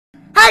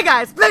Hey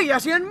guys,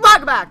 BlueYoshi and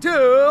welcome back to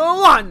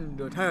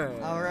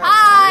Undertale. Alright.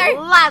 Hi!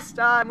 Last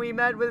time we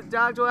met with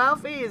Dr.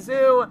 Alphys,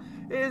 who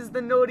is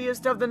the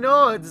naughtiest of the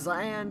Nords,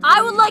 and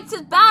I would like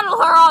to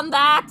battle her on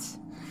that.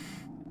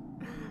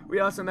 we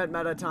also met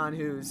Mettaton,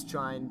 who's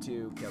trying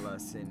to kill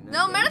us in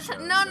No, game Mettaton.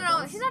 show, No, so no, no.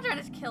 that's- He's not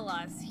trying to kill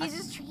us. He's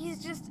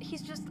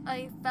just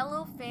a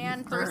fellow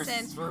fan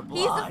person. for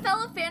He's a blood.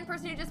 fellow fan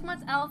person who just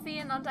wants Alfie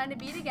and Undyne to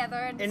be together,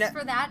 and And it's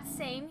for that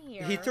same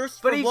here. He thirsts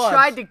But for he blood.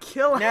 tried to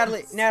kill us.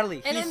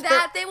 Natalie. and he's in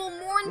that, they will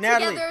mourn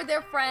Natalie. together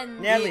their friends.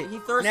 Natalie. He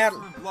thirsts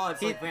Natalie. for blood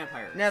He- like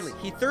vampires. Natalie,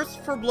 he thirsts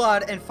for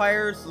blood and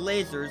fires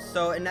lasers,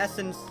 so in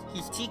essence,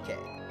 he's TK.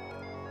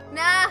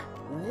 Nah.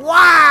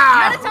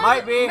 Wow! Mettaton's,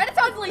 Might be.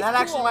 Mettaton's at least That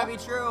cool. actually might be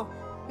true.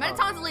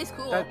 Mettaton's at least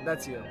cool.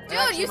 That's you. Dude,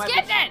 actually you might be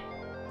skipped true. it.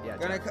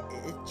 Yeah.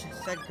 It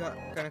just said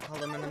gonna call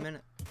him in a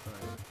minute.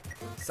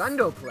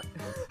 Sundo play.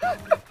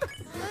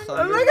 So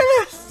Look at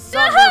this!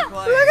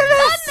 Thunderblade. Look at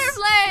this!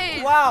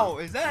 Thunderblade. Wow,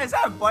 is that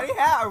a bunny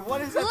hat or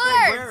what is that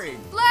thing Flirt. wearing?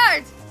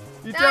 Flirt.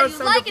 You Now throw you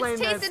like Sunderplane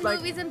its taste that's in like-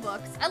 movies and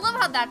books. I love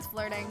how that's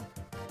flirting.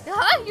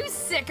 Huh? You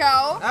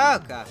sicko. Oh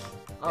gosh.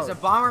 It's Oh, a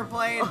bomber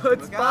plane. Oh,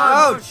 it's Look bomb.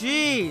 out. Oh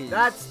jeez.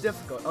 that's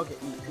difficult. Okay,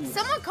 eat.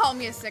 Someone called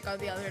me a sicko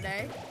the other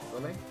day.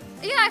 Really?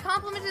 Yeah, I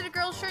complimented a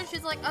girl's shirt.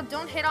 She's like, "Oh,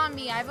 don't hit on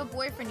me. I have a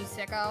boyfriend, you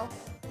sicko."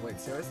 Wait,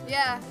 seriously?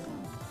 Yeah,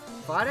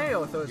 Friday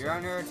or Thursday? You're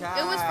under attack.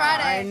 it was I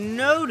Friday,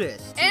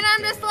 noticed. and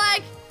I'm just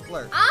like,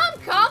 Flirt. I'm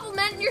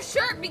complimenting your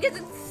shirt because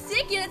it's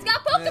sick and it's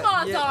got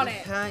Pokemons on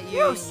it.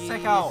 You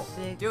sicko.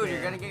 Dude,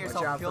 you're gonna get Watch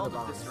yourself out for killed the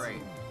at this bombs.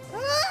 rate.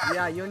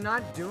 Yeah, you're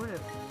not doing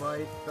it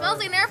right. Smells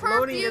like an air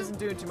Floating perfume. isn't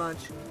doing too much.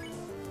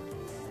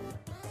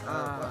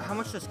 How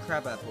much does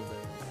crab apple do?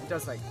 It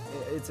does like,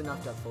 it's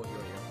enough to have full heal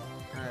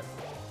you. Alright.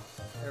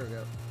 There we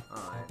go.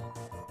 Alright.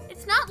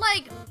 It's not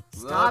like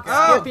Stop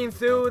out. skipping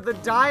through the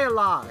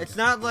dialogue. It's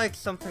not like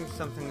something.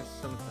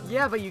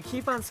 Yeah, but you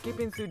keep on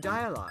skipping through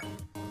dialogue.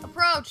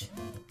 approach.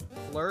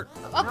 Flirt.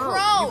 No,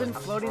 Approach. you've been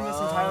floating this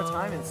entire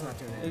time and it's not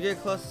doing You it.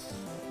 get close,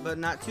 but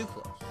not too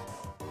close.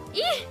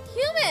 Eeh,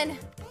 human.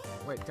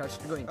 Wait, touch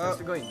the green, Oh, touch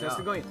the green, touch no.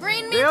 the green.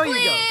 Brain me There you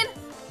clean.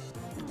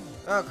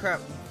 Oh crap.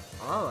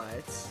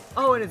 Alright.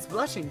 Oh, and it's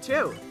blushing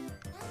too.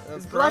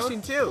 It's Approach.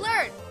 blushing too.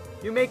 Flirt.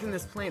 You're making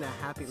this plane a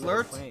happy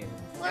little Flirt? plane.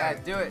 Yeah,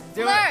 Flirt. do it.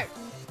 Do Flirt.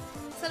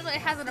 Said it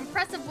has an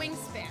impressive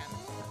wingspan.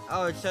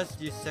 Oh, it's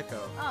just you sicko.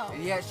 Oh.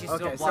 it. Yeah, she's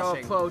Okay, still so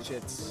blushing. approach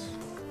it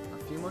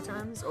a few more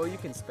times, or you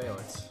can spell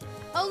it.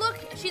 Oh look,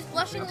 she's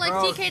blushing like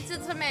Approach. DK's a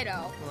tomato.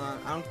 Hold on,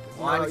 I don't.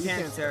 Well, No, you you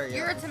can't can't. stare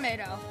You're a yet.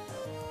 tomato.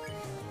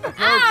 Approach.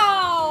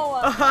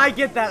 Ow! I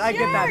get that, I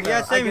get that.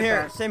 Yeah, though, same I get here.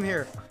 that. Same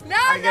here. No,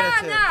 I no, get it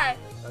I'm too. not.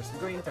 Touch the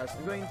green, touch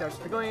the green, touch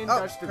the green, Oh,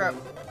 touch the crap.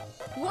 green.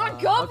 You want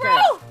to go, okay.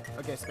 bro?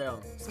 Okay, spell.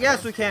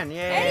 Yes, we can.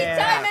 Yeah.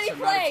 Anytime, any so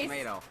not a place.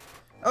 tomato.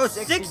 Oh,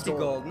 60 60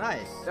 gold. Nice.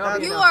 That'll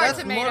be You enough. are a That's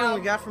more tomato. than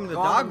we got from the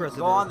Go dog on,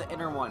 resident. go on the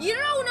inner one. You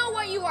don't know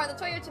what you are. That's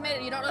why you're a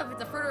tomato. You don't know if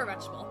it's a fruit or a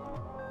vegetable.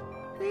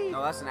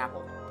 No, that's an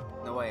apple.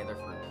 No way, they're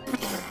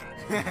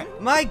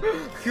fruit. My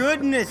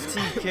goodness,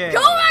 TK.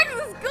 Go back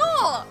to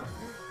school.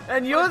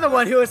 And you're the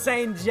one who was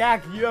saying,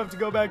 Jack, you have to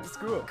go back to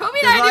school. Kobe and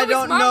Because I I do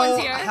don't smart know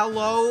ones here.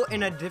 hello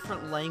in a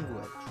different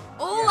language.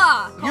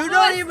 Hola. You ¿Cómo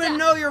don't está? even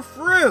know your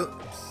fruits.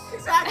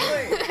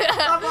 Exactly.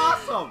 I'm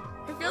awesome.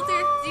 It feels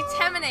like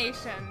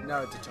determination.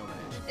 No,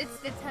 determination. It's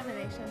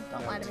determination.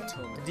 Don't lie to me.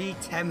 Determination.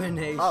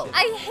 Determination. Oh.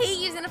 I hate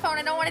using a phone.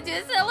 I don't want to do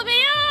this. It'll be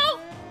you.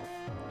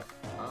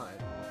 Alright.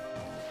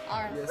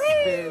 Alright. You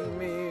spin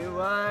me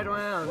right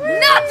round.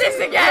 Not this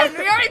again.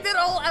 We already did a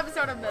whole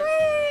episode of this.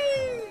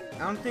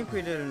 I don't think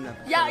we did an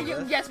episode. Yeah, of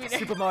this. yes we did.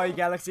 Super Mario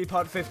Galaxy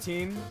Part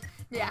 15.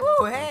 Yeah.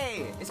 Ooh,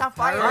 hey, it's on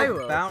fire.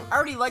 Pyro. Bound. I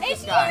already like Hey,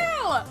 this guy.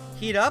 you!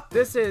 Heat up?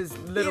 This is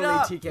literally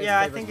up. TK's Yeah,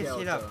 I favorite think it's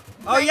heat character. up.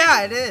 Oh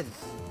yeah, it is.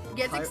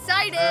 Gets Hi-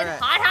 excited. Alright.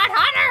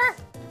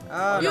 Hotter.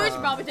 Oh, You no. should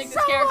probably take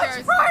this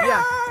character.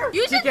 Yeah.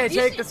 You should, TK, you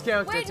take should- this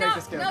character, Wait, take no,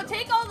 this character. No,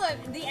 take all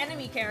the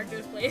enemy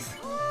characters, please.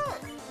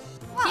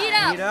 Heat Heat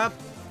up. up.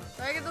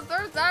 So I get the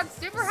third side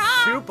super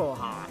hot. Super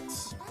hot.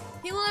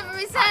 He will never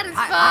be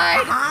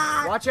satisfied.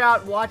 Watch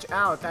out, watch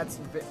out. That's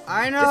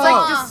I know. it's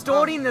like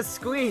distorting the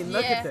screen.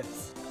 Look Yeah. at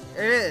this.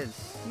 It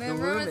is. The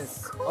room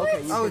is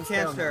okay. You Oh, can we can't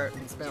spell stare. it. You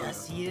can spell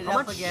Just it. heat it How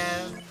up much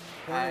again.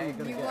 What are you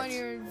gonna You get? want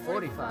your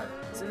 45.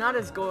 So not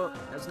as good.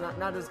 That's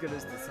not as good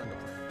as the Thunder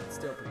Plane, but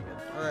still pretty good.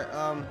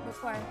 All right.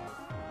 Which way?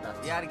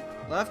 Left. You gotta,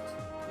 Left.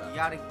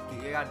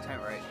 you gotta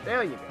time it right.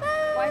 There you go.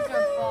 Why is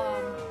there a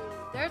bomb?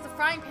 There's a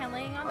frying pan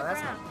laying on Oh, the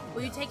that's ground.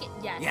 Will you take it?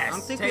 Yes. Yes. I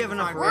don't think take we have the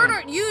enough fire We're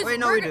room. gonna use. Wait,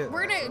 no, we're we gonna, do.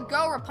 We're gonna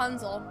go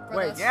Rapunzel for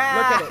Wait, this. Yeah.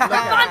 look at it. Look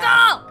at it.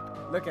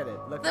 Rapunzel! Look at it.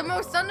 Look The at it.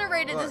 most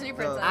underrated Look, Disney look.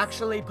 princess.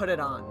 Actually, put it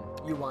on.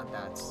 You want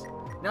that.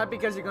 Not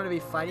because you're going to be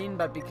fighting,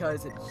 but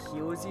because it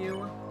heals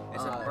you.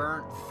 It's a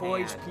burnt 4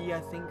 pan. HP, I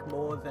think,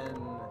 more than.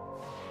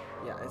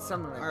 Yeah, it's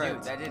something like Alright. that.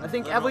 Dude, that didn't I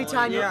think every literally-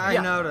 time you Yeah, I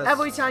noticed.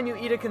 every time you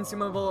eat a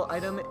consumable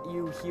item,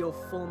 you heal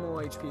 4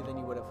 more HP than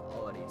you would have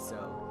already. So.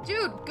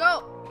 Dude,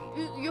 go.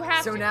 You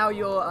have So to. now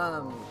your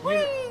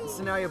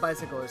so now your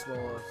bicycles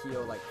will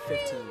heal like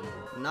 15.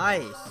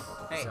 Nice.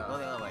 Hey, So- go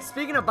the other way.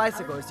 Speaking of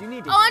bicycles, you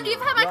need to. OMG, heal.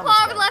 I've had my You're claw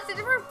almost over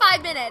the dead. last for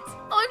 5 minutes.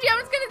 OMG, I'm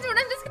just gonna do it.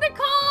 I'm just gonna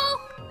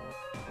call.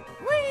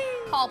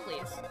 call,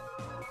 please.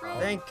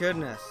 Thank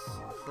goodness.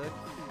 Click.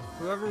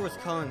 Whoever was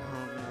calling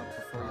home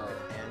before you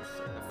could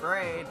answer.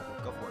 Afraid.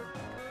 Go for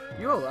it.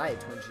 You were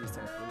right when you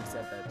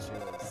said that she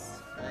was.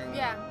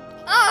 Yeah.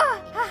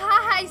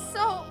 Hi.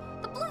 So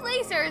the blue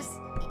lasers.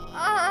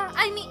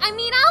 I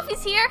mean,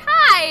 Alfie's here.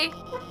 Hi.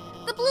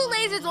 The blue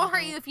lasers won't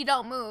hurt you if you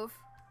don't move.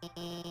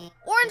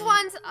 Orange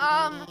ones,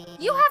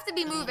 you have to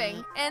be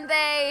moving, and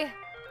they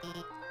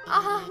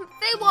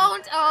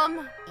won't,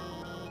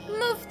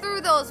 move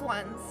through those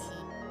ones.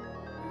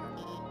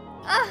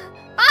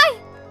 Bye!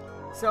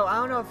 So, I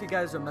don't know if you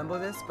guys remember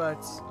this, but,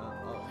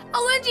 OMG,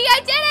 I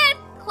did it!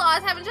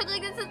 Claws haven't shook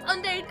like this since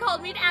Undead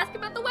called me to ask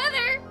about the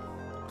weather.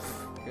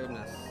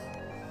 Goodness.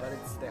 But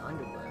it's the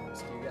underground.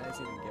 Do you guys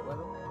even get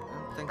weather?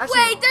 I don't think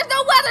Wait, there's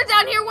no weather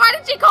down here. Why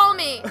did she call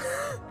me?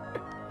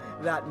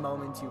 That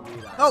moment you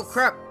realize. Oh,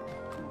 crap.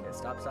 Okay,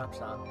 stop.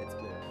 It's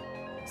blue.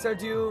 So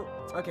do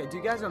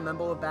you guys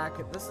remember back,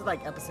 this is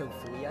like episode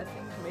 3, I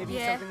think, maybe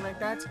something like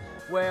that,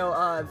 where,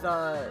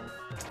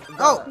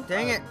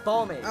 dang it.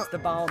 Ball maze, the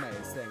ball maze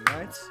thing,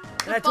 right?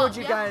 And I told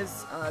you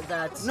guys,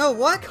 that No,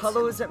 what?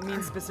 colors that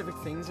mean specific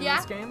things in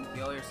this game.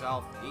 Kill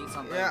yourself. Eat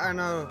something. Yeah, I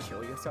know.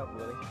 Kill yourself,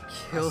 really?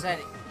 I said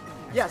it.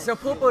 Yeah, so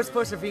purple is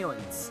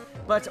perseverance,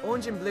 but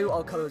orange and blue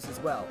are colors as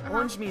well.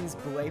 Orange means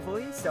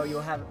bravery, so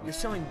you're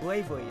showing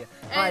bravery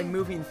by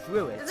moving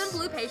through it. Isn't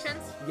blue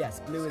patience?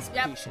 Yes, blue is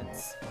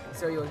patience.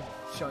 So you're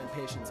showing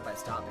patience by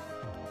stopping.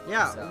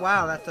 Yeah, So-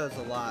 wow, that does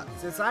a lot.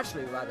 So it's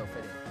actually rather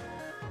fitting.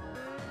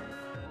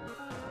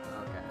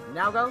 Okay,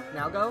 now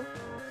go.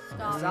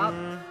 Stop.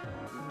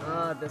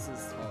 This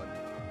is hard.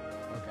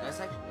 Okay. That's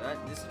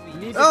actually, this would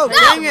be. Need Oh, to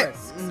take dang it!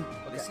 risks.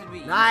 This would be.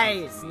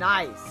 Nice.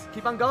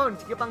 Keep on going.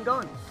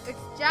 It's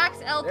Jack's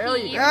LP. There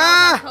you go. even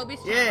though it's on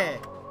Kobe's channel. Yeah.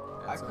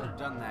 I could have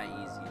done that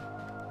easy.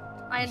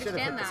 I You should have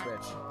understand hit that.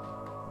 the switch.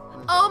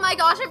 Oh my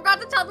gosh, I forgot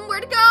to tell them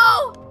where to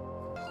go!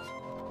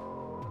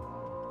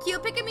 Q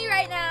picking me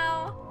right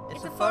now.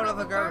 It's a photo of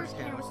a garbage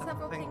can with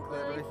several some pink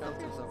glittery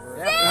filters over it.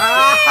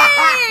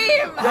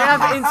 Same! They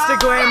have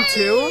Instagram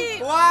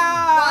too.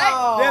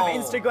 Wow! They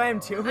have Instagram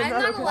too. I'm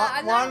not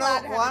allowed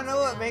to have Wanna know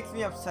what Instagram. makes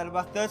me upset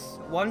about this?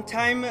 One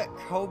time,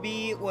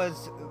 Kobe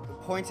was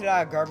pointed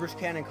at a garbage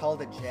can and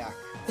called it Jack.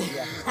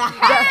 Yeah.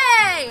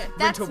 Hey!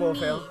 That's Mental me.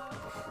 fail.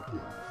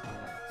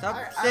 Stop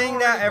saying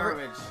that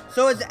every.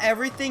 So is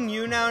everything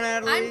you now,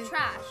 Natalie? I'm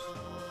trash.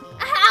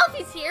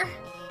 Alfie's here.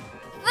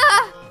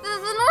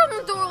 The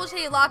northern door will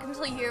stay locked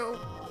until you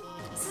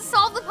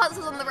solve the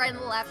puzzles on the right and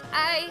the left.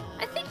 I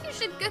think you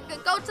should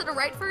go to the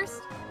right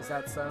first. Is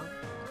that so?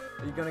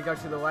 Are you gonna go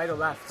to the right or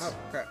left? Oh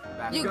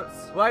crap! You- Go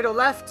right or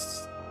left?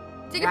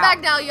 Take it back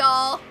now,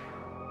 y'all.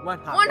 One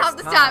hop. One hop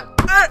this time.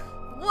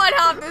 One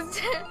hop this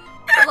time.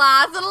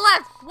 Class to the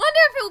left.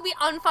 Wonder if it would be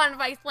unfun if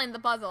I explained the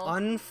puzzle.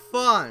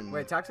 Unfun.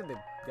 Wait, talk to the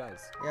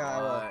guys. Yeah,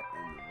 I will.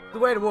 The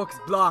way to walk is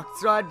blocked,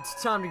 so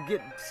it's time to get.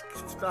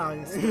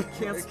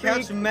 Can't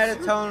Catch speak.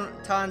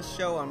 Metaton's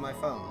show on my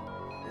phone.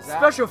 Is that?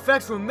 Special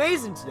effects were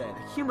amazing today.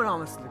 The human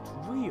almost looked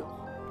real.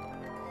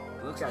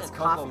 Looks Guys, like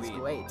cocoa coffee's bean.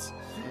 great.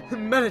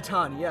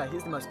 Metaton, yeah,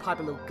 he's the most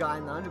popular guy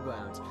in the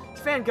underground. His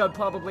fan club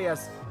probably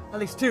has at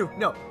least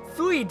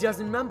 3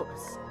 dozen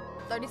members.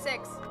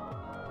 36.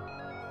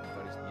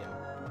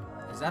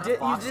 Is that You a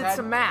fox did head?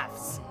 some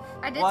maths.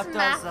 I did What some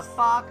does math. the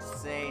fox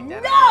say?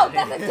 No,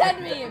 that's a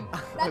dead meme.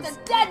 That's a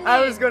dead meme.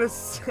 I was gonna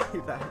say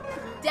that.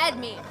 Dead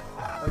meme.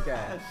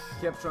 Okay,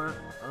 keep trying.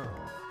 Oh.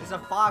 It's a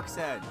fox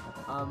head.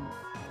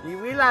 You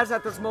realize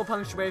that there's more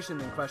punctuation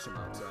than question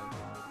marks,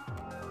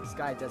 right? This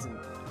guy doesn't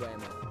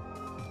grammar.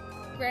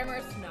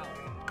 Grammars, no.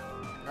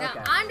 Now Okay.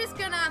 I'm just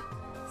gonna.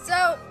 So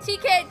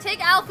TK, take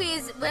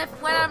Alfie's lift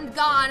when I'm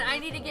gone. I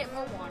need to get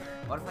more water.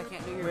 What if I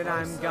can't do your When voice?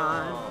 I'm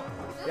gone.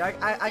 Yeah,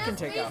 I can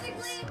take Just Alfie's.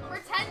 basically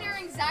pretend you're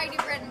anxiety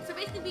ridden. So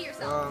basically be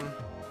yourself.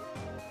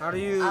 How do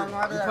you?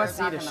 You press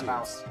Z to shoot.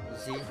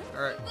 Z.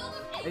 All right.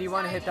 And you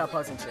want to hit that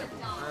puzzle chip.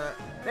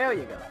 There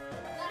you go.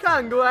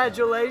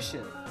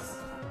 Congratulations.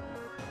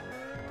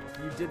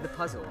 You did the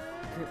puzzle.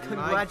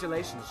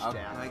 Congratulations, Oh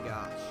Jack. my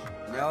gosh.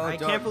 No, I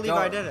can't believe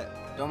I did it.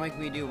 Don't make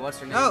me do what's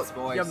her No. name's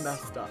voice. You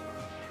messed up.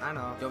 I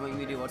know. Don't make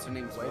me do what's her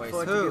name's Wait voice.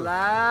 for it to Who? be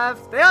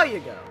left. There you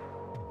go.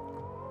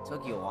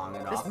 Took you long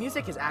enough. This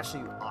music is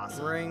actually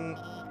awesome. Ring.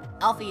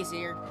 Alfie's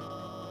here.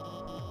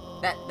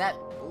 That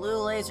blue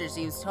laser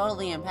seems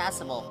totally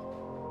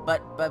impassable.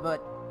 But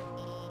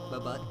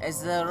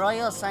as the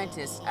royal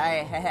scientist, I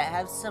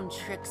have some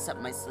tricks up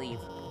my sleeve.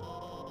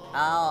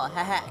 I'll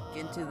hack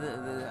into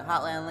the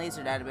Hotland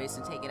laser database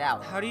and take it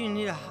out. How do you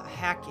need to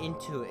hack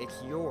into it?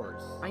 It's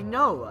yours. I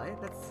know, right?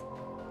 That's.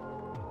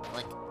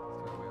 Like,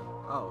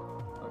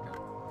 Oh, okay.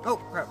 Oh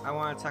crap! I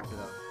want to attack it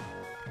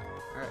though.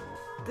 All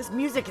right. This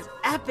music is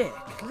epic.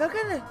 Look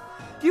at it.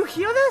 Do you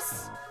hear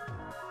this?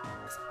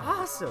 It's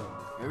awesome.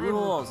 It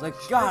rules. Like,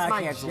 That's God, my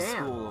I cancel jam.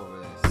 school over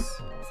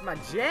this. It's my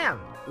jam.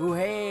 Ooh,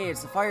 hey,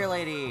 it's the fire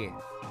lady.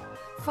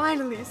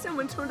 Finally,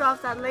 someone turned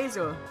off that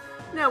laser.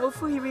 Now we're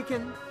free. We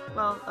can.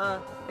 Well,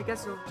 I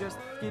guess we'll just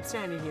keep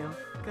standing here.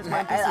 Cause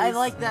my I NPCs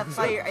like that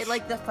fire. I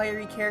like that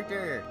fiery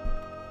character.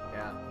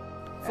 Yeah.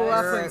 For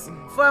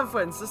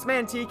reference, this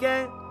man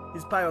TK,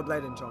 he's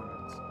Pyroblade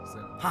Enchantments. So.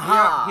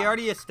 Haha. He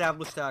already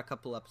established that a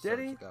couple episodes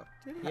Did he? ago.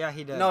 Did he? Yeah,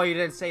 he did. No, you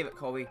didn't save it,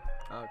 Kobe.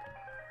 Okay.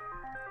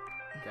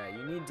 Okay,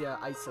 you need to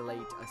isolate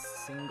a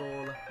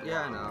single.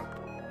 Yeah, I know.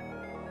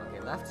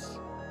 Okay, left.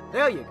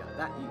 There you go.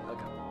 That you.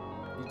 Okay.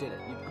 You did it.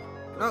 You.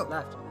 No.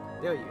 Left.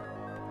 There you go.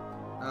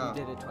 Oh. You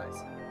did it twice.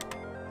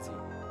 See.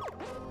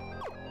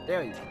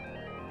 There you go.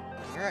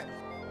 Alright.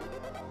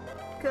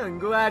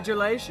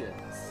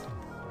 Congratulations.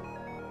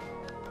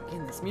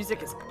 Again, this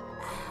music is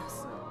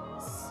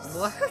awesome.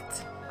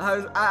 What?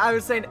 I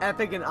was saying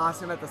epic and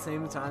awesome at the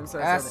same time, so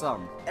I said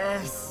Awesome.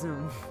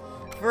 awesome.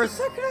 For a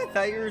second, I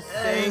thought you were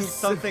saying Yes.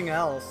 something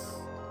else.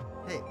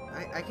 Hey,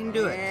 I can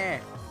do it. Yeah.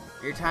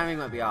 Your timing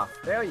might be off.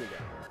 There you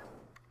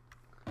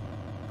go.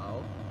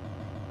 Oh.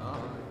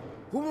 Oh.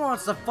 Who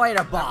wants to fight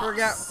a I boss?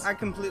 forgot. I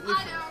completely.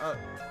 I know.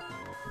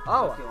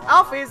 Oh.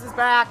 Alfie's is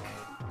back.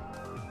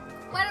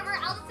 Whatever,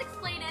 I'll just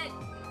explain it.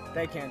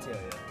 They can't hear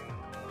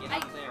you.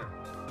 Get up there,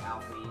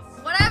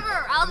 Alfies.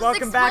 Whatever, I'll just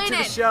Welcome explain back to the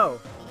it. show.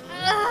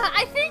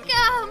 I think,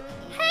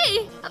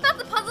 hey, about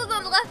the puzzles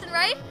on the left and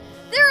right,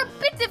 they're a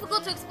bit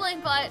difficult to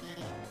explain, but,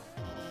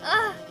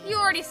 you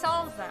already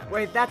solved them.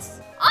 Wait, that's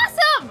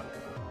Awesome!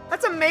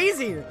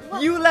 amazing.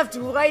 You left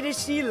right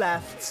as she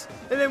left,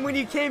 and then when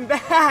you came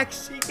back,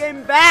 she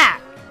came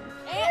back.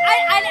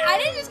 I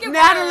didn't just get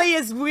Natalie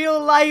is real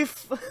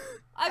life.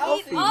 I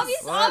mean,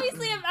 Alfies.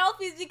 obviously I'm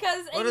Alfies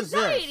because What is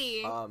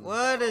anxiety. this?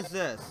 What is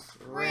this?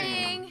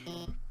 Ring.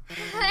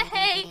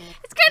 Hey,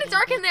 it's kind of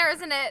dark in there,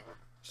 isn't it?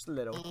 Just a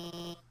little.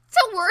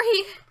 Don't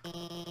worry.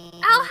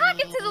 I'll hack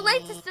into the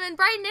light system and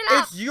brighten it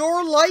up. It's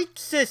your light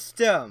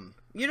system.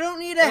 You don't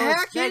need to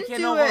hack taken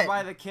into over it.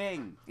 by the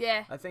king.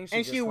 Yeah. I think she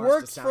And just she wants to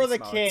works sound for the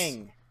smart.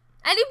 king.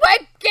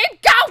 Anyway,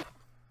 get go!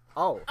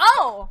 Oh.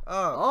 Oh!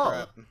 Oh,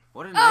 crap.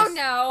 What a Oh, nice,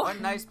 no. What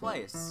a nice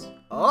place.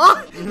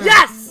 Oh.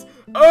 Yes.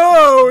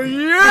 Oh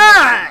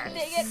yes.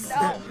 Dang it,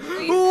 no.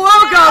 Please,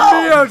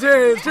 Welcome, no.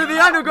 beauties, to the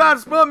Underground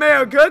Split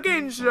Mayo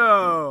Cooking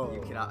Show.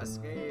 You cannot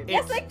escape.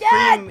 Yes, It's I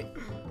can! cream-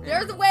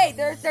 There's a way.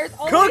 There's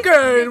always...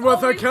 Cooking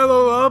with a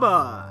killer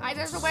robot.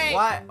 There's a way.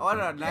 What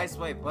a nice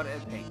way to put it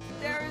in pink.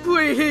 There's...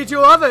 Preheat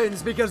your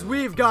ovens because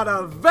we've got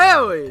a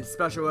very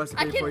special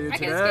recipe for you I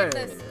today. can escape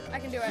this. I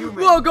can do it.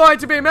 We're going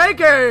to be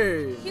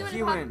making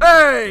Human.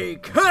 a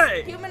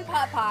cake. Human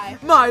pot pie.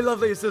 My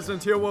lovely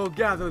assistant here will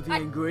gather the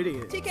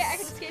ingredients. TK, I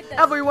can escape this.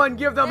 Everyone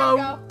give them There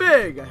you a go.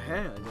 big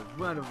hand of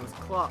round of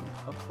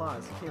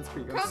applause. I can't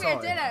speak. I'm Kobe, sorry.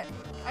 I did it.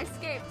 I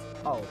escaped.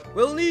 Oh.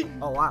 We'll need.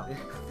 Oh wow.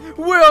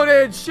 We'll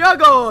need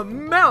sugar,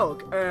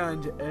 milk,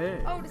 and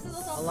eggs. Oh, this is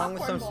also a Along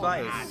with popcorn some bowl.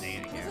 spice.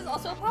 This is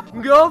also a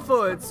popcorn. Go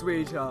for it,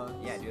 sweetheart.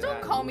 Yeah, do Don't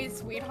that. call me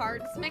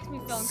sweetheart. This makes me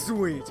feel...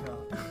 Sweetheart.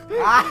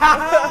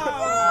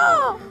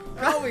 Oh!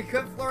 Kobe,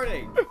 quit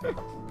flirting.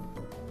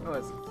 Oh,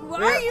 it's-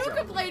 What are you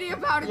complaining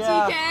about it,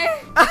 Yeah.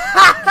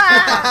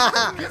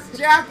 TK?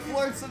 Jack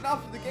flirts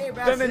enough in the game.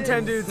 The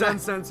NintenDudes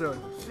Uncensored.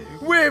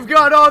 We've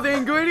got all the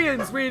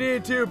ingredients we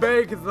need to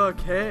bake the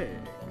cake.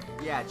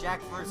 Yeah,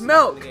 Jack flirts enough in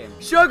Milk, the game.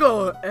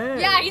 sugar,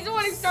 eggs. Yeah, he's the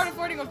one who started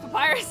flirting with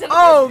Papyrus.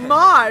 Oh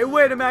my,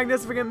 wait a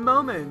magnificent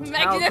moment.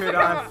 How could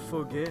I Magnificent.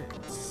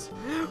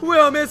 forget?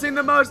 We're missing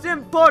the most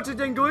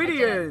important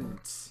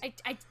ingredient. I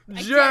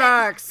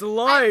Jack's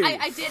life.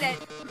 I did it.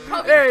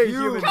 Kobe, Hey,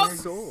 human Kobe.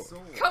 soul.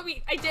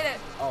 Kobe, I did it.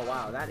 Oh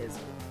wow, that is.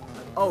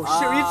 Oh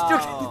shoot, he's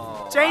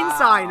Oh, still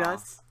chainsawing wow.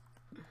 us.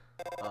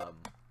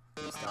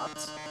 He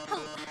stopped.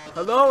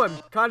 Hello, I'm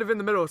kind of in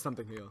the middle of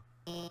something here.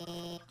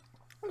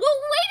 Well,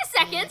 wait a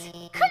second.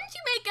 Couldn't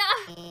you make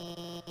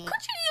a...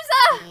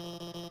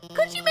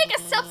 Couldn't you make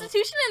a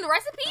substitution in the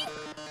recipe?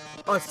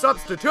 A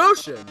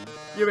substitution?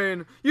 You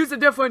mean use a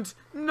different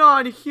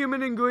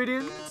non-human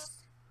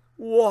ingredients?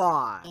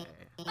 Why?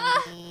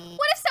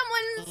 What if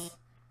someone's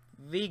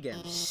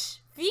Vegan.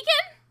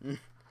 vegan?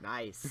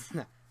 Nice.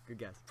 Good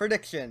guess.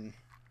 Prediction.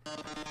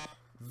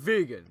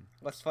 Vegan.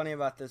 What's funny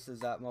about this is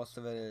that most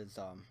of it is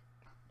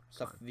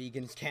stuff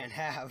vegans can't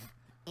have.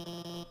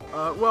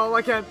 Well,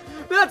 I can't.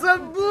 That's a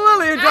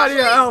brilliant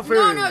idea, Alfie.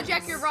 No,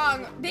 Jack, you're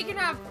wrong. They can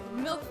have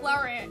milk,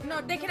 flour, and...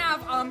 No, they can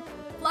have,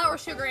 flour,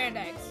 sugar, and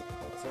eggs.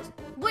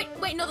 Wait,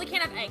 no, they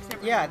can't have eggs. Never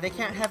mind. Yeah, they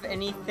can't have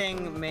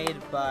anything made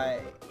by.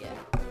 Yeah.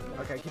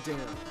 Okay,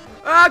 continue.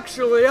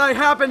 Actually, I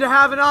happen to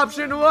have an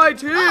option right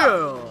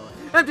here.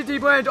 MTT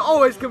brand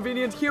always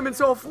convenient human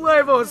soul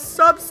flavor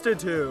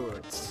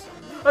substitute.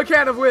 A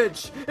can of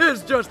which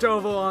is just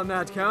over on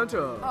that counter.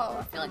 Oh,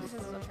 I feel like this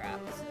is a trap.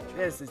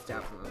 This is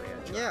definitely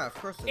a trap. Yeah, of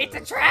course. It's a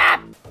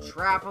trap!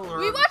 Trap alert.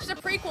 We watched the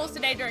prequels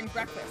today during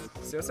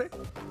breakfast. Seriously?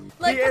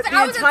 Like, The 'cause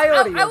I was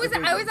entirety I of the was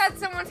prequels. at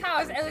someone's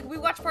house and like we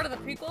watched part of the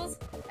prequels,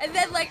 and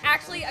then like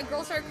actually a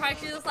girl started crying.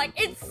 She was like,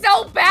 "It's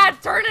so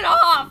bad, turn it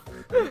off."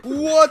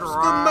 What's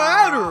the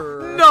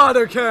matter? Not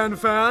a can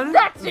fan.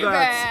 That's too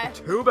bad.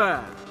 Too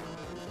bad.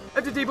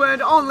 MTT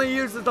brand only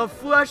uses the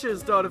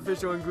freshest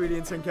artificial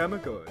ingredients and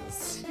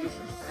chemicals.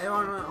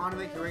 Anyone want to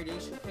make a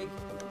radiation cake?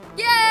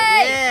 Yay!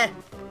 Yeah.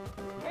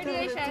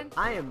 Radiation.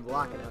 I am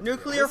blocking out.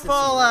 Nuclear This is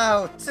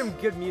fallout. Some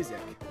good music.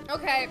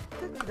 Okay.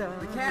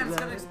 The cannon's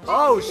gonna explode.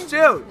 Oh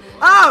shoot!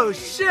 Oh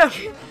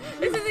shit!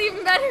 This is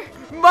even better.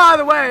 By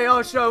the way,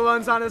 our show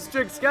runs on a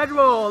strict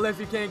schedule. If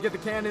you can't get the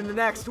can in the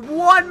next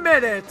 1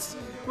 minute,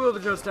 we'll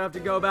just have to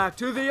go back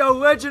to the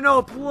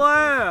original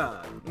plan.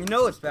 You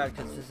know it's bad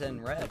because it's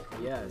in red.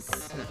 Yes.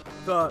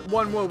 The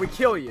one where we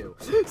kill you.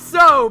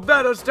 So,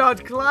 better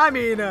start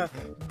climbing.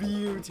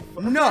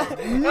 Beautiful. No!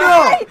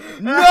 No!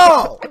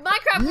 No!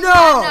 Minecraft is No!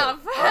 not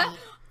enough.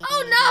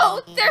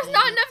 Oh no! There's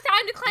not enough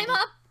time to climb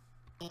up.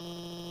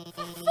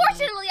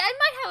 Fortunately, I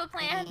might have a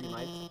plan. You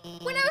might.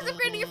 When I was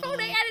upgrading your phone,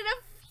 I added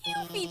a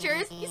few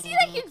features. You see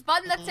that huge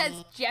button that says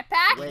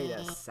jetpack? Wait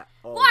a sec.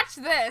 Oh. Watch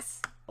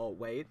this. Oh,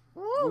 wait.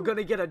 Woo. We're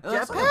gonna get a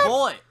That's like a jetpack?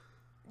 bullet.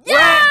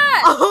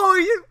 Yeah! Oh,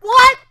 you.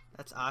 What?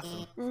 That's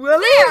awesome.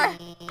 Really? There!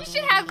 You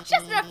should have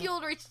just enough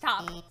fuel to reach the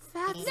top.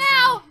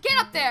 Now, get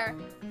up there.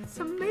 It's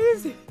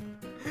amazing.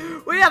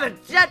 We have a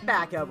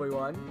jetpack,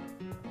 everyone.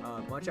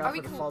 Watch Are out we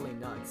for the cool? falling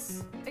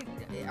nuts. I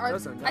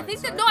Those are think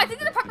nuts, that right? no, I think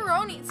they're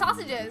pepperoni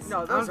sausages.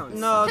 No, those aren't.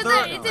 No, Because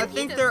they're- it's in I think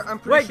pieces. they're. I'm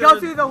pretty Wait, sure. go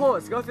through the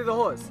horse. Go through the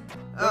horse.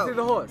 Go Oh. through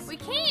the horse. We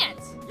can't.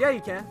 Yeah,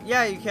 you can.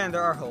 Yeah, you can.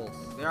 There are holes.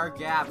 There are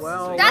gaps.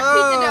 Well- That's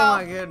oh pizza dough.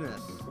 my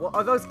goodness. Well,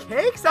 are those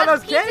cakes? Are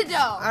That's those pizza cakes?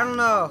 dough. I don't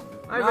know.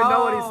 I don't even know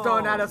what he's No.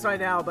 throwing at us right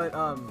now, but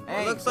Eggs.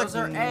 It looks Those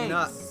like are eggs.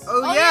 nuts.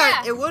 Oh, Oh,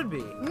 yeah, yeah. it would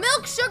be.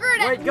 Milk, sugar,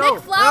 and Wait, go.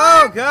 milk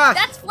flour. Oh, gosh.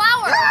 That's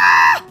flour.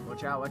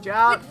 watch out, watch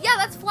out. Yeah,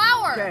 that's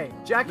flour. Okay,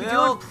 Jack, you're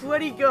Milk. doing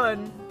pretty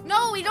good.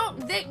 No, we don't.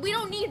 We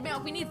don't need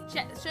milk. We need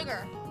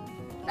sugar.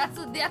 That's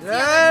the Yeah.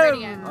 other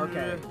ingredient.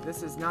 Okay,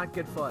 this is not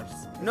good for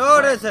us. No,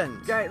 it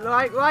isn't. Okay,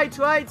 right,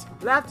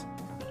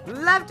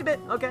 left a bit.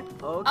 Okay,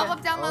 okay.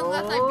 Up, down,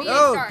 left, right, B.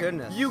 Oh, Start.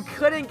 goodness. You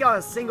couldn't go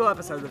a single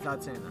episode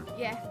without saying that.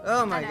 Yeah.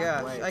 Oh, my I know.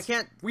 gosh. Wait. I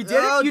can't. We did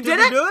it? Oh, You did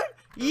we it? do it?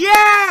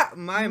 Yeah!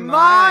 My.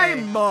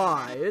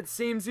 It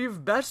seems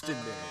you've bested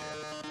me.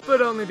 But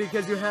only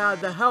because you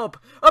had the help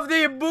of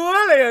the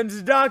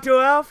brilliant Dr.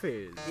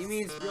 Alfie. He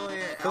means really.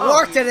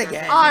 Worked it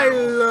again. I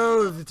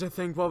loathe to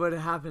think what would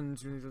happen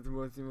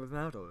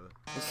without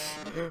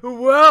her.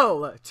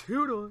 Well,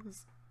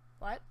 toodles.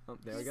 What? Oh,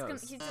 there it He's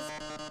goes. he's just.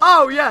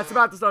 Oh, yeah, it's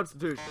about the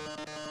substitution.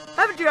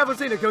 Haven't you ever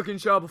seen a cooking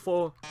show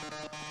before?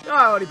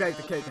 I already baked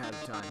the cake ahead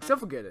of time, so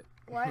forget it.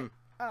 What?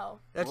 Oh.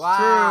 That's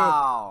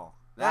Wow.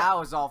 That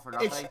was all for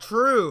true. nothing. It's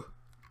true.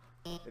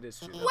 It is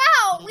true.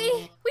 Wow, we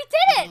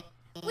did it!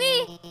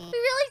 We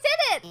really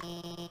did it!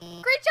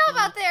 Great job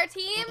out there,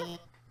 team!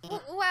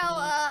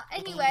 Well,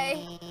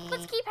 anyway,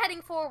 let's keep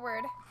heading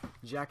forward.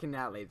 Jack and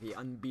Natalie, the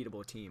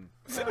unbeatable team.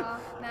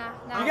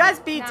 Nah. You guys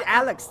beat nah.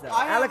 Alex, though.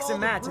 I have Alex all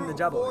and the Matt in the brute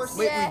doubles. force.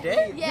 Wait, Yeah, we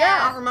did? Yeah.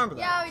 I don't remember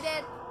that. Yeah, we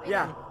did.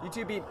 Yeah, you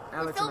two beat We're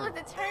Alex filled and with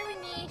Matt.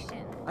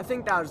 determination. I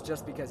think that was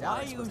just because Why are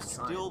Alex you was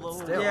trying. still level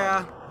Still. 1?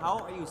 Yeah. How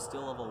are you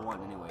still level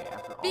 1 anyway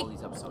after all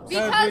these episodes?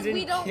 Because we we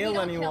didn't don't kill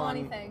kill anyone.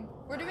 anything.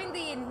 We're doing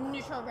the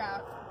neutral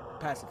route.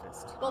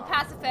 Pacifist. Well,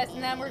 pacifist,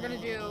 and then we're gonna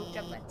do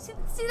jump land.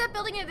 See that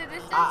building in the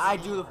distance? I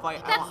do the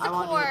fight. That's I the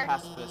want to be core. a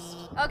pacifist.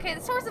 Okay,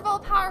 the source of all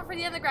power for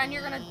the underground,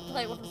 you're gonna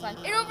play with the sun.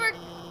 It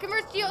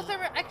converts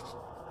geothermal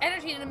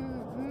energy into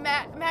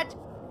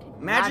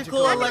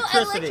Magical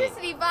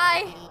electricity.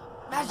 by...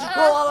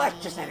 Magical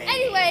electricity.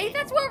 Anyway,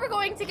 that's where we're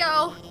going to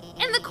go.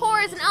 And the core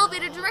is an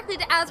elevator directly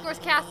to Asgore's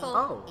castle.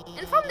 Oh.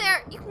 And from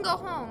there, you can go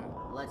home.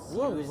 Let's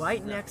Whoa, use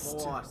right the next to-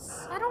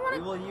 force. I don't We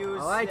want will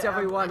use All right, the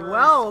everyone. Emperor's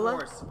Well,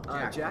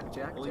 force.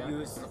 Jack. We'll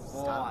use the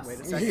Stop. force. Wait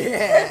a second.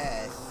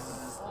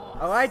 Yes.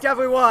 All right,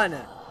 everyone.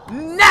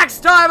 Next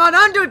time on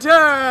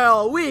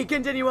Undertale, we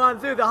continue on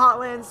through the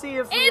Hotland Sea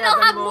if we And I'll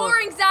have any more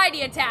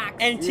anxiety attacks.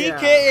 And Yeah.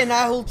 TK and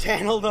I will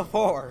channel the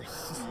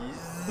force.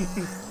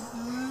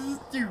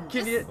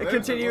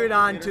 Continuing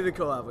on to the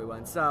call,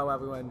 everyone. So,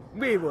 everyone,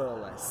 we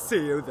will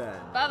see you then.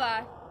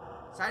 Bye-bye.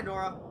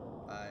 Sayonara.